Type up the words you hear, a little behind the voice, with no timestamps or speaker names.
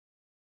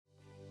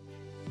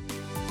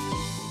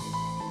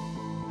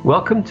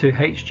Welcome to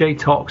HJ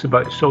Talks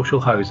about Social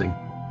Housing,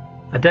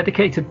 a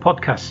dedicated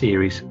podcast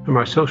series from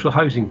our social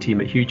housing team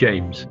at Hugh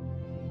James.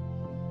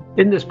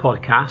 In this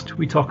podcast,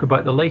 we talk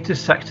about the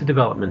latest sector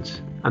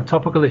developments and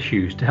topical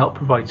issues to help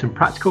provide some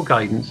practical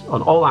guidance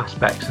on all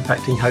aspects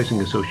affecting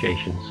housing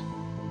associations.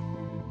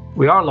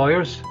 We are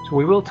lawyers, so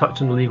we will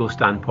touch on legal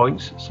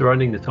standpoints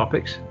surrounding the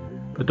topics,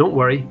 but don't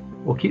worry,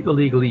 we'll keep the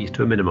legalese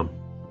to a minimum.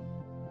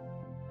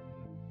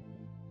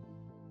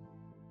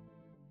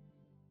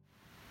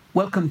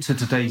 Welcome to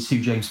today's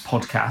Hugh James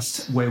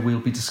podcast, where we'll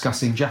be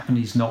discussing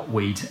Japanese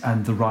knotweed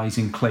and the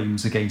rising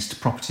claims against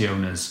property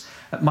owners.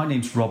 My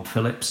name's Rob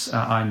Phillips.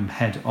 I'm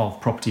head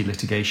of property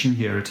litigation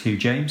here at Hugh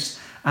James,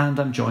 and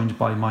I'm joined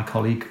by my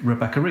colleague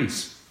Rebecca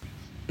Rees.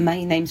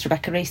 My name's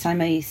Rebecca Rees. I'm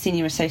a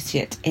senior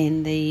associate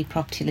in the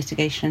property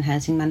litigation and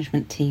housing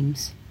management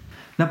teams.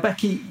 Now,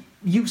 Becky,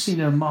 you've seen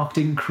a marked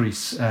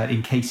increase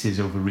in cases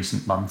over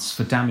recent months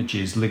for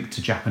damages linked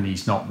to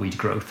Japanese knotweed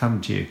growth,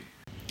 haven't you?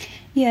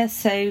 Yeah,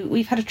 so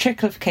we've had a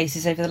trickle of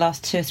cases over the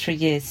last 2 or 3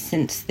 years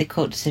since the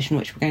court decision,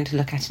 which we're going to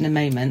look at in a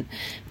moment.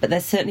 But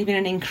there's certainly been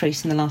an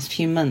increase in the last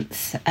few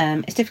months.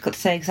 It's difficult to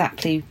say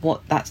exactly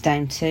what that's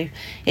down to.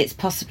 It's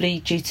possibly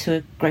due to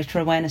a greater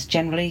awareness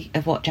generally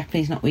of what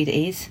Japanese knotweed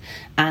is,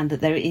 and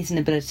that there is an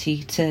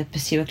ability to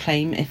pursue a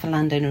claim if a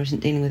landowner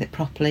isn't dealing with it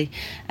properly.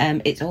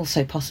 It's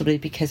also possibly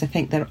because I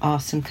think there are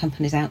some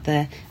companies out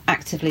there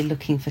actively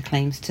looking for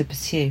claims to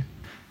pursue.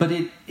 But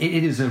it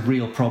is a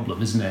real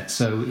problem, isn't it?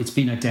 So it's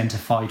been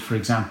identified, for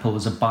example,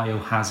 as a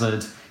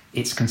biohazard.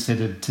 It's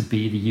considered to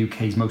be the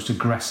UK's most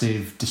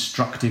aggressive,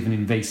 destructive and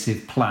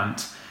invasive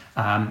plant.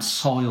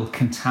 Soil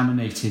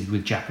contaminated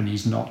with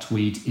Japanese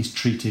knotweed is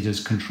treated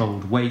as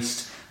controlled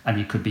waste, and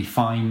you could be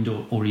fined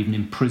or even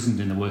imprisoned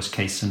in the worst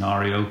case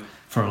scenario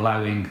for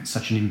allowing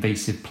such an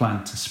invasive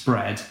plant to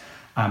spread.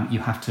 You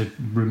have to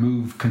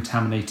remove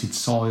contaminated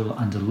soil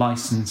under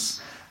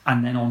licence,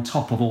 and then on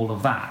top of all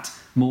of that,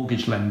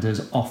 mortgage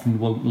lenders often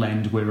won't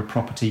lend where a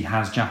property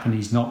has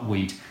Japanese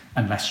knotweed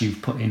unless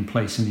you've put in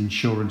place an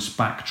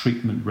insurance-backed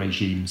treatment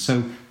regime.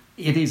 So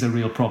it is a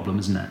real problem,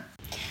 isn't it?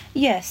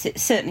 Yes,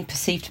 it's certainly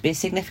perceived to be a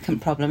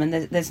significant problem, and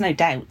there's no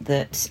doubt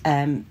that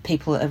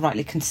people are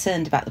rightly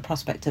concerned about the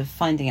prospect of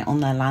finding it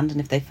on their land,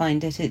 and if they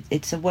find it,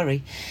 it's a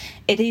worry.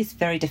 It is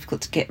very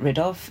difficult to get rid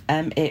of.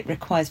 It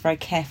requires very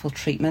careful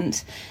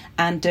treatment,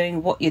 and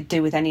doing what you'd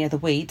do with any other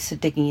weed, so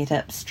digging it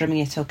up,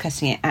 strimming it or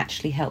cutting it,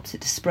 actually helps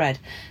it to spread.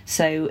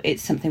 So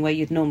it's something where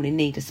you'd normally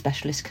need a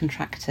specialist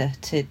contractor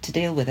to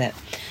deal with it.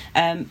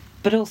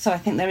 But also I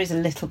think there is a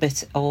little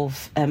bit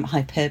of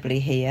hyperbole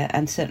here,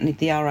 and certainly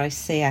the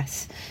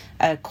RICS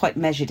are quite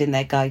measured in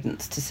their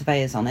guidance to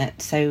surveyors on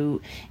it.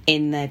 So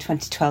in their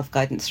 2012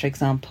 guidance, for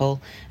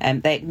example,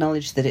 they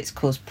acknowledge that it's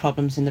caused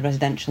problems in the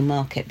residential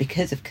market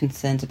because of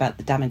concerns about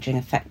the damaging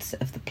effects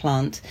of the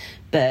plant,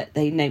 but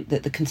they note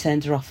that the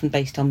concerns are often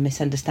based on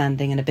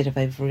misunderstanding and a bit of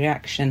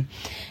overreaction.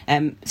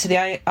 So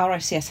the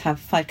RICS have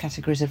 5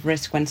 categories of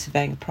risk when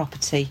surveying a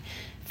property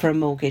for a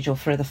mortgage or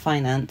for other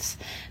finance,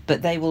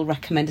 but they will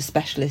recommend a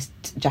specialist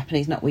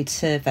Japanese knotweed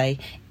survey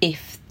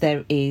if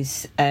there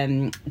is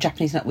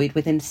Japanese knotweed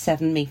within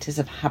 7 metres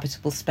of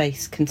habitable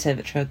space,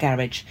 conservatory or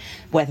garage,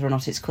 whether or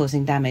not it's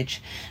causing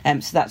damage.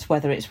 So that's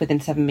whether it's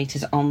within 7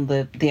 metres on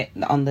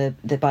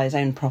the buyer's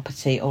own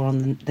property or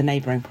on the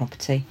neighbouring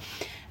property.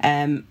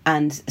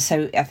 And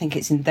so I think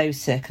it's in those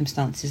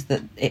circumstances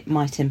that it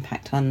might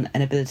impact on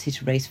an ability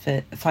to raise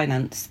for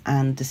finance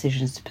and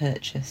decisions to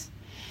purchase.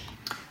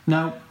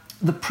 Now,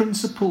 the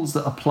principles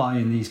that apply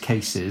in these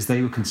cases,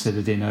 they were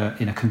considered in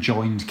a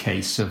conjoined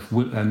case of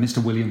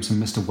Mr. Williams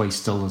and Mr.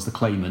 Wastell as the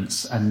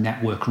claimants and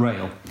Network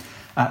Rail.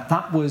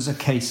 That was a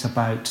case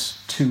about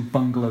 2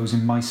 bungalows in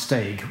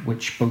Maesteg,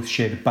 which both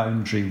shared a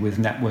boundary with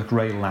Network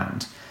Rail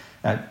land.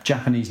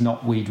 Japanese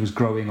knotweed was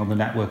growing on the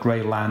Network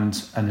Rail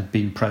land and had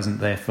been present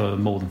there for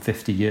more than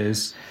 50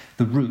 years.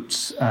 The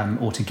roots,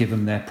 or to give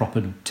them their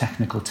proper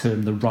technical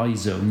term, the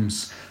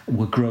rhizomes,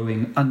 were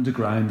growing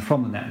underground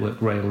from the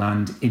Network Rail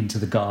land into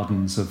the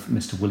gardens of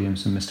Mr.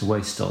 Williams and Mr.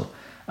 Wastell.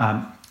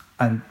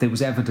 And there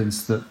was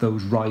evidence that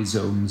those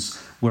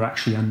rhizomes were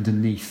actually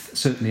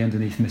certainly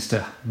underneath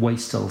Mr.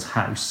 Wastell's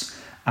house.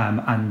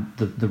 And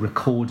the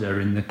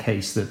recorder in the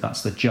case,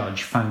 that's the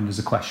judge, found as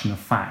a question of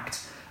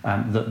fact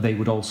that they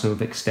would also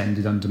have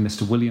extended under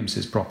Mr.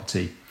 Williams's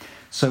property.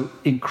 So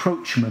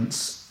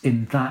encroachments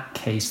in that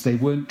case, they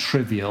weren't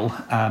trivial,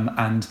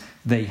 and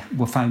they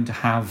were found to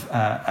have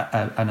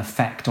an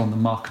effect on the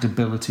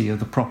marketability of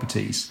the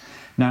properties.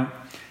 Now,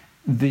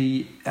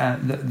 the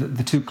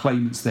 2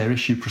 claimants there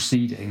issued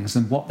proceedings,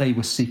 and what they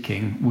were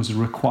seeking was a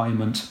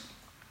requirement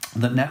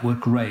that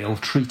Network Rail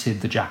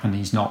treated the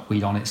Japanese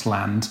knotweed on its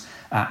land,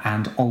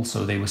 and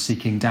also they were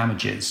seeking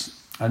damages.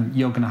 And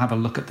you're going to have a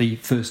look at the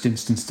first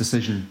instance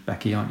decision,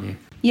 Becky, aren't you?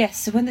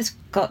 Yes, so when this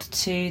got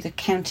to the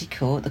county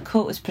court, the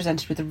court was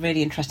presented with a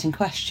really interesting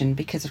question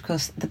because, of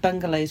course, the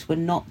bungalows were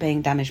not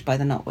being damaged by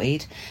the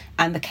knotweed,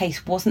 and the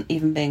case wasn't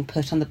even being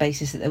put on the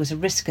basis that there was a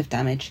risk of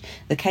damage.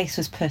 The case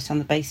was put on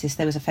the basis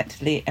there was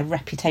effectively a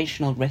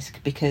reputational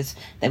risk because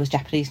there was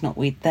Japanese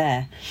knotweed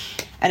there.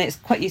 And it's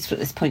quite useful at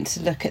this point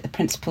to look at the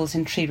principles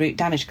in tree root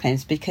damage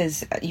claims,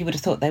 because you would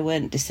have thought they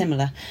weren't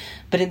dissimilar.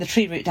 But in the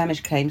tree root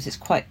damage claims, it's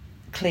quite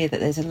clear that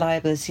there's a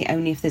liability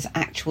only if there's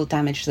actual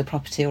damage to the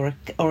property or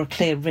a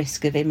clear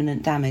risk of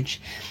imminent damage.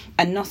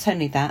 And not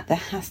only that, there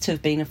has to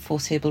have been a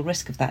foreseeable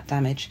risk of that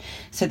damage.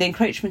 So the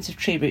encroachment of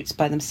tree roots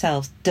by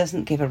themselves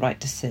doesn't give a right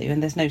to sue,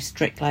 and there's no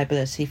strict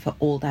liability for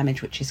all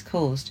damage which is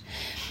caused.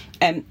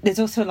 There's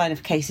also a line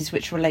of cases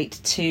which relate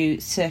to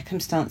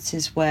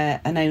circumstances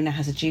where an owner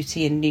has a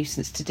duty and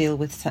nuisance to deal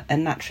with a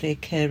naturally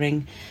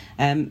occurring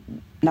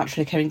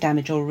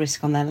damage or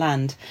risk on their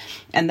land.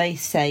 And they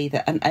say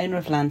that an owner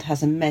of land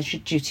has a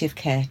measured duty of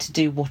care to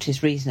do what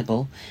is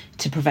reasonable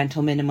to prevent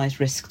or minimise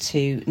risk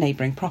to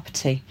neighbouring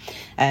property.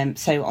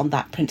 So on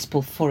that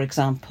principle, for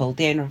example,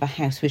 the owner of a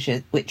house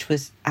which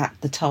was at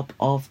the top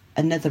of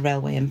another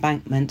railway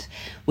embankment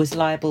was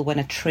liable when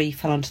a tree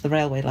fell onto the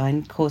railway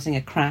line, causing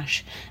a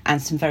crash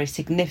and some very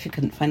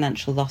significant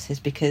financial losses,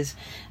 because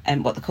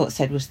what the court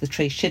said was the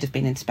tree should have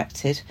been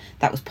inspected.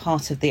 That was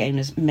part of the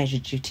owner's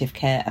measured duty of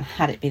care, and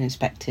had it been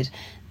inspected,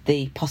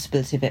 the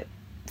possibility of it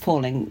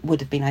falling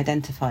would have been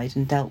identified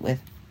and dealt with.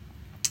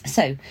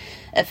 So,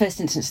 at first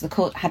instance, the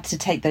court had to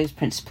take those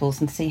principles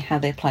and see how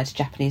they apply to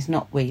Japanese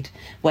knotweed,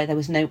 where there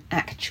was no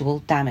actual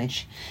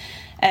damage.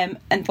 And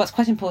what's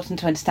quite important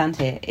to understand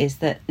here is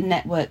that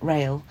Network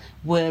Rail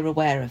were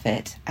aware of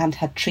it and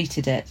had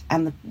treated it,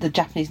 and the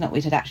Japanese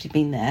knotweed had actually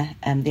been there,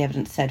 the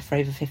evidence said, for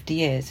over 50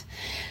 years.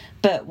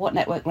 But what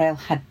Network Rail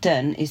had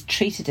done is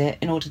treated it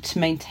in order to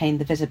maintain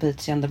the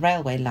visibility on the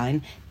railway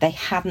line. They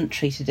hadn't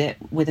treated it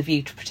with a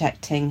view to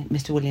protecting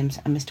Mr Williams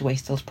and Mr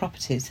Waistall's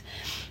properties.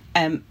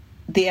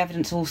 The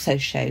evidence also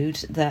showed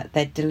that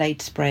they'd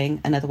delayed spraying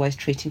and otherwise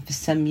treating for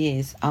some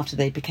years after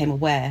they became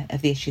aware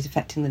of the issues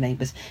affecting the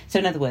neighbours. So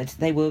in other words,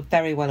 they were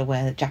very well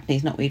aware that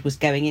Japanese knotweed was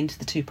going into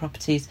the two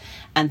properties,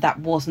 and that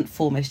wasn't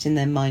foremost in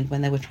their mind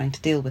when they were trying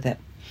to deal with it.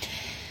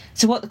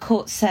 So what the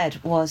court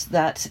said was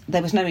that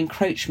there was no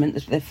encroachment,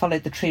 that they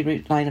followed the tree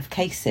root line of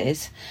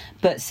cases,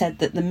 but said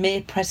that the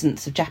mere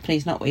presence of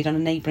Japanese knotweed on a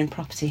neighbouring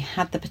property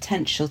had the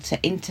potential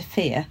to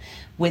interfere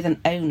with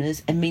an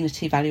owner's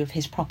amenity value of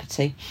his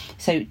property.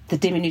 So the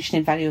diminution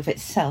in value of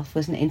itself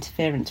was an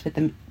interference with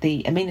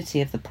the amenity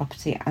of the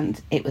property,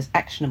 and it was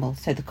actionable.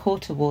 So the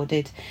court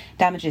awarded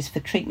damages for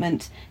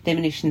treatment,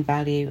 diminution in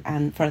value,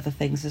 and for other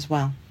things as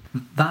well.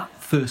 That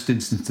first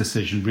instance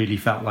decision really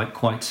felt like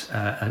quite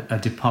a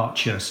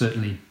departure,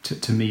 certainly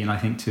to me, and I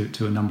think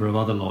to a number of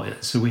other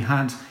lawyers. So we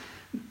had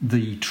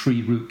the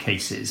tree root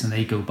cases, and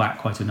they go back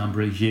quite a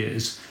number of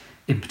years.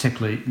 In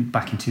particular,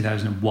 back in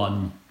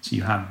 2001, so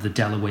you had the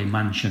Delaware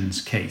Mansions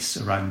case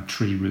around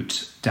tree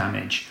root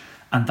damage.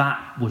 And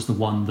that was the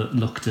one that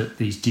looked at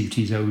these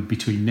duties owed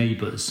between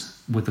neighbours,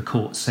 with the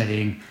court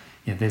saying,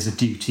 there's a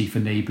duty for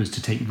neighbours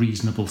to take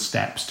reasonable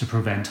steps to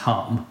prevent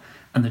harm.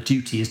 And the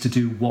duty is to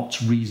do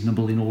what's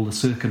reasonable in all the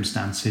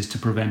circumstances to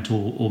prevent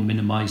or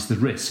minimise the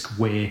risk,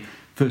 where,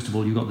 first of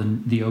all, you've got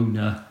the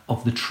owner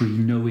of the tree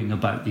knowing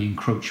about the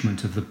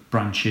encroachment of the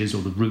branches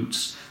or the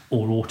roots,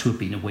 or ought to have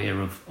been aware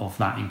of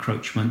that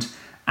encroachment.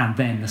 And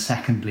then,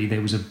 secondly,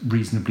 there was a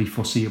reasonably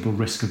foreseeable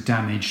risk of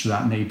damage to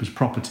that neighbour's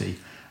property,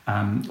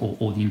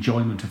 or the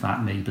enjoyment of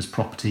that neighbour's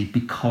property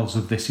because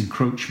of this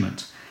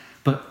encroachment.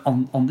 But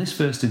on this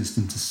first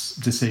instance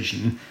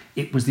decision,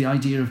 it was the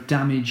idea of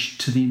damage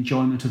to the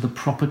enjoyment of the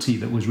property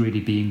that was really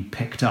being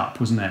picked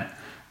up, wasn't it?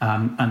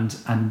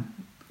 And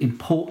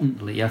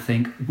importantly, I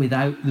think,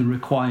 without the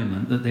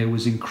requirement that there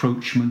was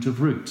encroachment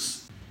of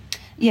roots.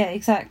 Yeah,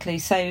 exactly.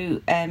 So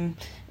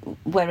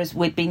whereas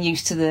we'd been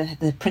used to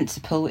the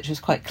principle, which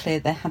was quite clear,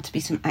 there had to be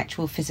some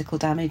actual physical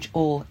damage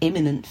or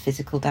imminent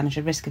physical damage,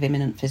 a risk of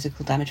imminent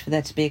physical damage for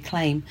there to be a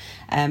claim.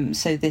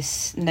 So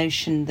this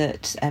notion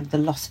that the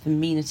loss of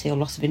amenity or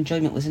loss of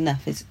enjoyment was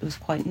enough was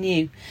quite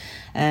new.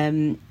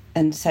 And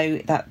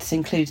so that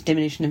includes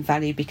diminution in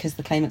value, because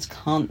the claimants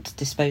can't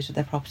dispose of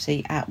their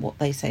property at what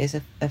they say is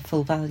a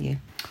full value.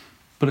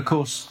 But of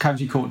course,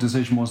 County Court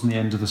decision wasn't the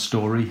end of the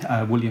story.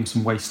 Williams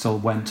and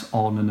Waistall went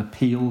on an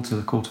appeal to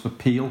the Court of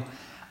Appeal.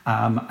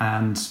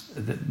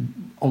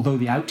 Although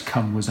the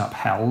outcome was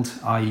upheld,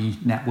 i.e.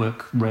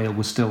 Network Rail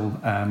was still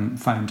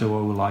found to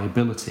owe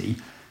liability,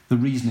 the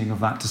reasoning of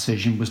that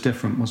decision was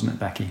different, wasn't it,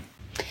 Becky?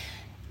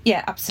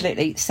 Yeah,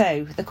 absolutely.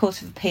 So the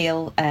Court of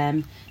Appeal,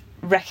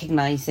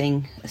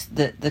 recognising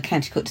that the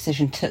County Court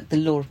decision took the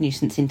law of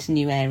nuisance into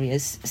new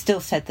areas, still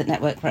said that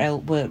Network Rail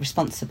were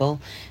responsible,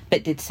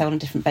 but did so on a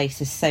different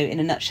basis. So in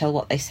a nutshell,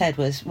 what they said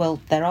was, well,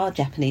 there are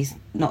Japanese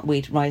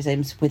knotweed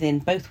rhizomes within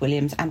both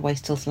Williams and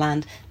Waistall's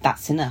land.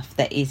 That's enough.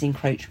 There is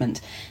encroachment.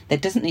 There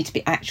doesn't need to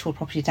be actual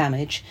property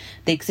damage.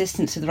 The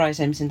existence of the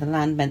rhizomes in the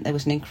land meant there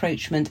was an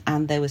encroachment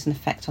and there was an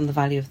effect on the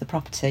value of the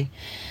property.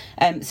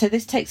 So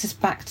this takes us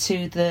back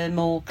to the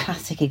more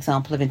classic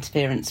example of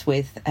interference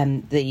with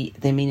the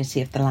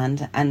amenity of the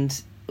land,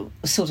 and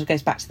sort of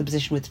goes back to the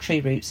position with the tree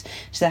roots.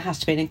 So there has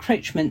to be an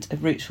encroachment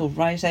of roots or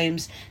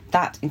rhizomes.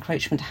 That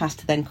encroachment has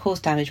to then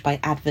cause damage by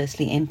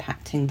adversely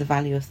impacting the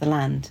value of the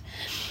land.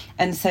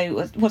 And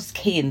so what's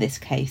key in this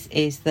case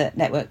is that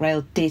Network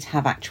Rail did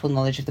have actual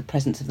knowledge of the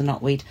presence of the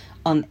knotweed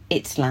on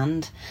its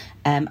land,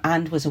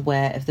 and was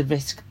aware of the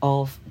risk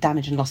of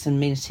damage and loss of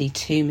amenity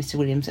to Mr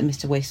Williams and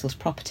Mr Waistall's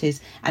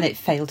properties, and it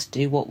failed to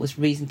do what was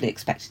reasonably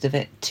expected of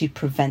it to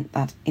prevent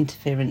that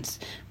interference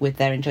with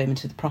their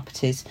enjoyment of the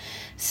properties.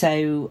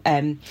 So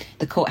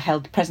the court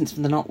held the presence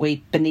of the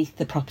knotweed beneath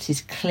the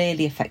properties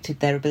clearly affected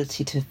their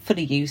ability to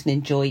fully use and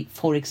enjoy,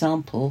 for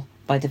example,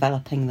 by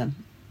developing them.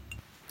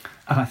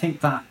 And I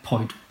think that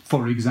point,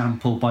 for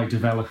example, by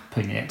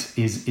developing it,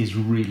 is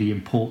really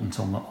important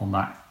on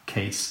that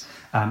case,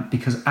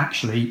 because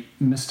actually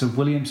Mr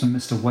Williams and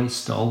Mr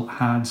Waistall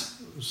had,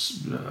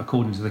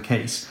 according to the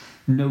case,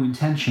 no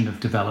intention of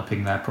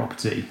developing their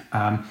property,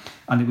 and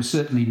there was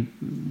certainly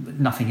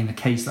nothing in the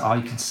case that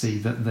I could see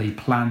that they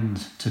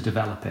planned to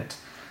develop it.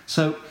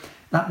 So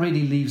that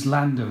really leaves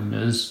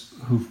landowners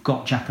who've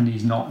got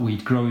Japanese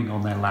knotweed growing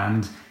on their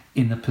land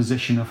in the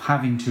position of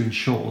having to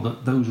ensure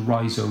that those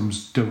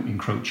rhizomes don't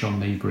encroach on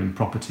neighbouring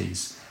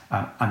properties,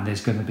 and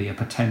there's going to be a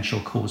potential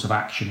cause of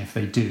action if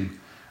they do.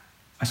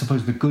 I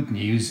suppose the good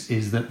news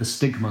is that the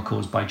stigma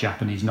caused by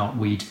Japanese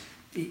knotweed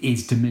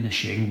is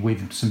diminishing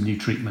with some new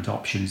treatment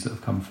options that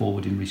have come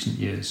forward in recent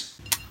years.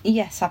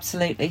 Yes,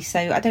 absolutely. So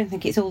I don't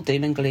think it's all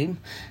doom and gloom.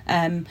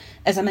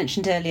 As I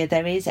mentioned earlier,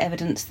 there is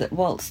evidence that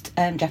whilst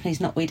Japanese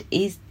knotweed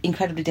is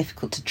incredibly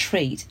difficult to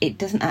treat, it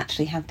doesn't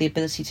actually have the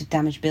ability to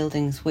damage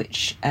buildings,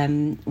 which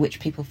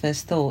people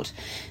first thought.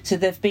 So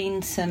there have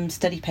been some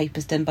study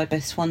papers done by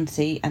both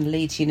Swansea and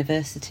Leeds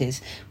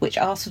universities, which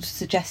are sort of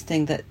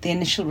suggesting that the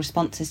initial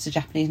responses to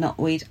Japanese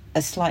knotweed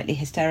are slightly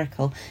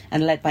hysterical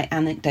and led by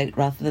anecdote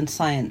rather than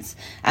science.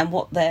 And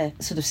what they're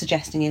sort of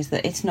suggesting is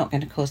that it's not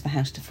going to cause the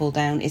house to fall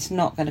down. It's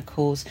not going to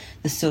cause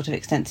the sort of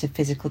extensive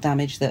physical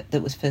damage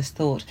that was first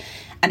thought.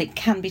 And it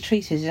can be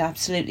treated. It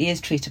absolutely is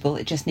treatable.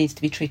 It just needs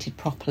to be treated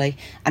properly,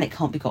 and it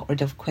can't be got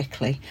rid of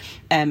quickly.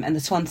 And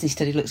the Swansea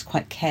study looks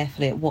quite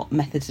carefully at what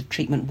methods of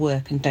treatment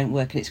work and don't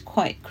work, and it's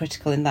quite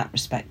critical in that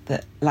respect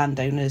that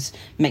landowners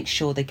make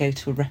sure they go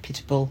to a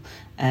reputable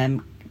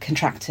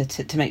contractor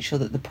to make sure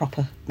that the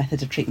proper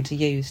methods of treatment are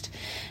used.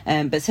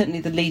 But certainly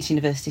the Leeds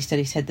University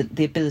study said that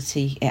the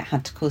ability it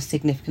had to cause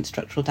significant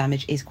structural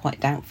damage is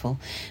quite doubtful.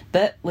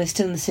 But we're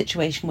still in the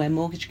situation where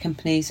mortgage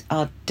companies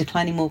are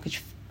declining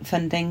mortgage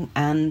funding,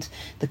 and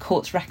the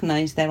courts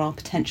recognise there are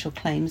potential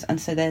claims,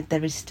 and so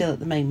there is still at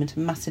the moment a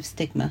massive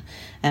stigma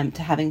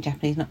to having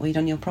Japanese knotweed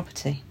on your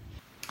property.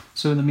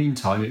 So in the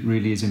meantime, it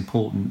really is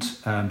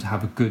important to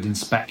have a good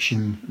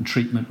inspection and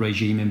treatment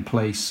regime in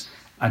place,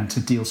 and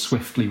to deal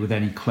swiftly with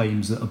any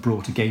claims that are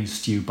brought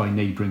against you by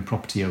neighbouring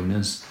property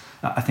owners.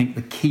 I think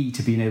the key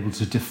to being able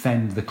to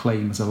defend the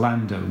claim as a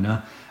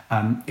landowner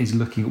is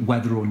looking at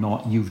whether or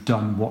not you've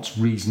done what's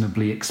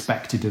reasonably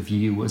expected of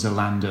you as a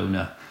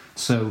landowner.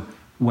 So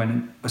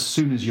as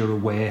soon as you're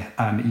aware,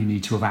 you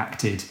need to have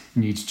acted,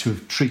 you need to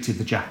have treated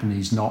the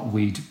Japanese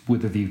knotweed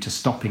with a view to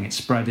stopping it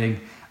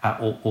spreading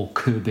or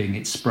curbing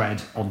its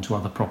spread onto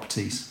other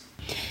properties.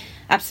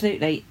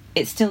 Absolutely.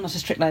 It's still not a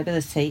strict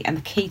liability, and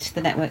the key to the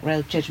Network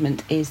Rail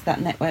judgment is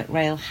that Network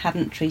Rail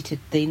hadn't treated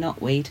the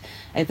knotweed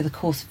over the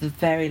course of a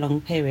very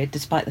long period,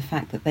 despite the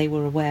fact that they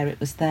were aware it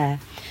was there.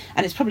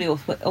 And it's probably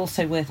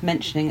also worth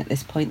mentioning at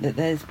this point that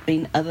there's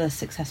been other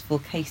successful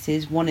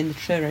cases, one in the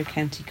Truro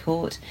County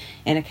Court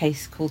in a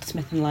case called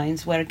Smith &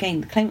 Lyons, where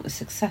again the claimant was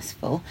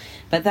successful,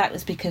 but that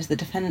was because the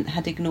defendant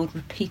had ignored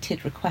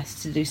repeated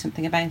requests to do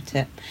something about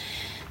it.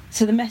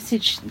 So the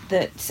message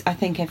that I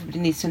think everybody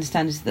needs to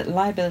understand is that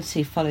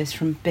liability follows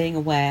from being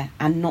aware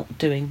and not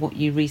doing what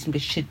you reasonably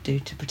should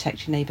do to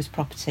protect your neighbour's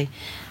property.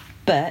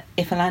 But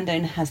if a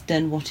landowner has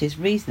done what is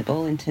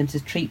reasonable in terms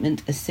of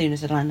treatment as soon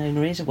as a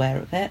landowner is aware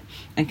of it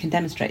and can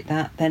demonstrate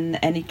that, then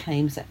any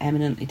claims are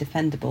eminently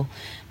defendable.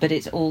 But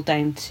it's all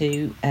down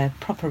to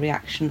proper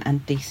reaction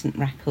and decent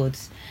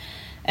records.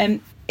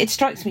 It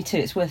strikes me too,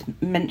 it's worth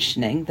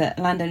mentioning that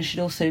landowners should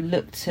also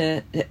look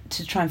to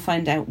try and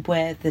find out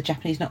where the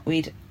Japanese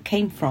knotweed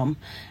came from,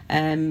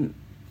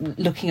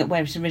 looking at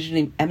where it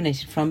originally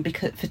emanated from,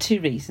 because for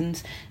two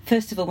reasons.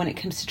 First of all, when it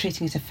comes to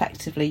treating it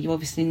effectively, you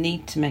obviously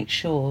need to make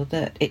sure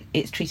that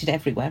it's treated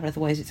everywhere,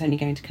 otherwise it's only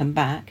going to come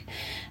back.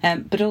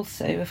 But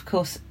also, of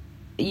course,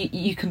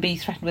 you can be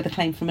threatened with a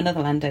claim from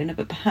another landowner,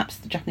 but perhaps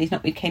the Japanese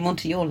knotweed came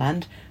onto your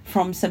land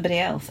from somebody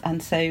else,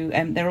 and so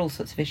there are all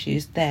sorts of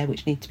issues there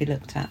which need to be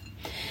looked at.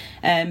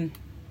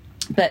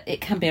 But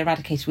it can be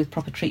eradicated with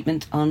proper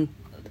treatment on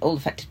all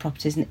affected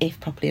properties, and if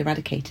properly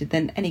eradicated,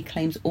 then any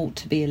claims ought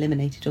to be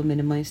eliminated or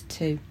minimised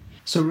too.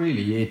 So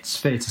really, it's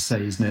fair to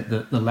say, isn't it,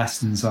 that the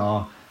lessons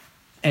are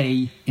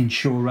A,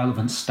 ensure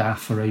relevant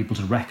staff are able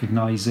to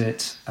recognise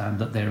it and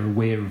that they're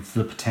aware of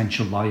the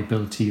potential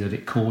liability that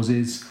it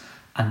causes,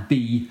 and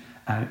B,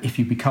 if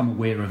you become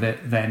aware of it,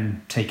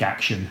 then take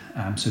action.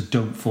 So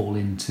don't fall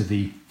into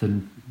the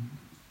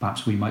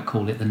perhaps we might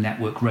call it the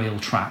Network Rail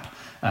trap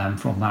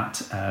from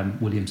that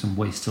Williams and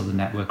Waistall, the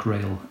Network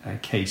Rail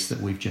case that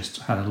we've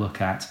just had a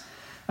look at.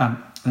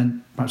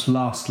 And perhaps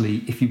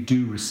lastly, if you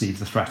do receive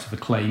the threat of a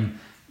claim,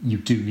 you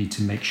do need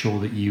to make sure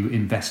that you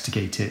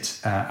investigate it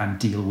and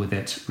deal with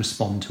it,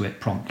 respond to it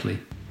promptly.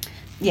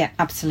 Yeah,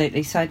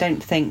 absolutely. So I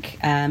don't think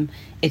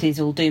it is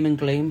all doom and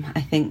gloom.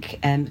 I think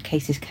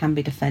cases can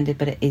be defended,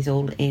 but it is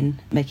all in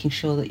making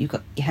sure that you've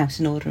got your house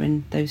in order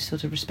in those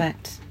sort of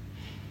respects.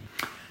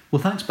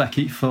 Well, thanks,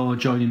 Becky, for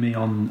joining me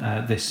on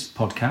this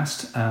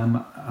podcast.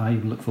 I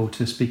look forward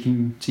to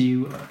speaking to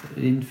you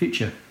in the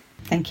future.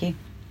 Thank you.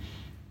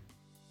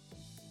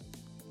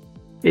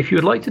 If you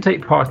would like to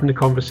take part in the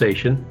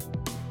conversation,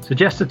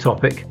 suggest a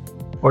topic,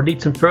 or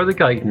need some further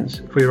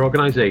guidance for your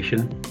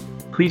organisation,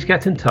 please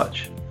get in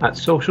touch at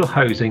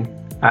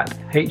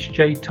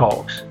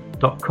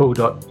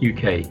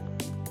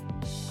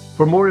socialhousing@hjtalks.co.uk.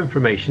 For more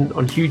information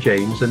on Hugh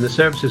James and the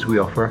services we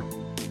offer,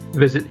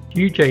 visit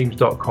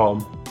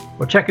hughjames.com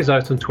or check us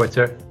out on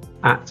Twitter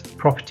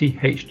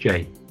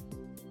 @PropertyHJ.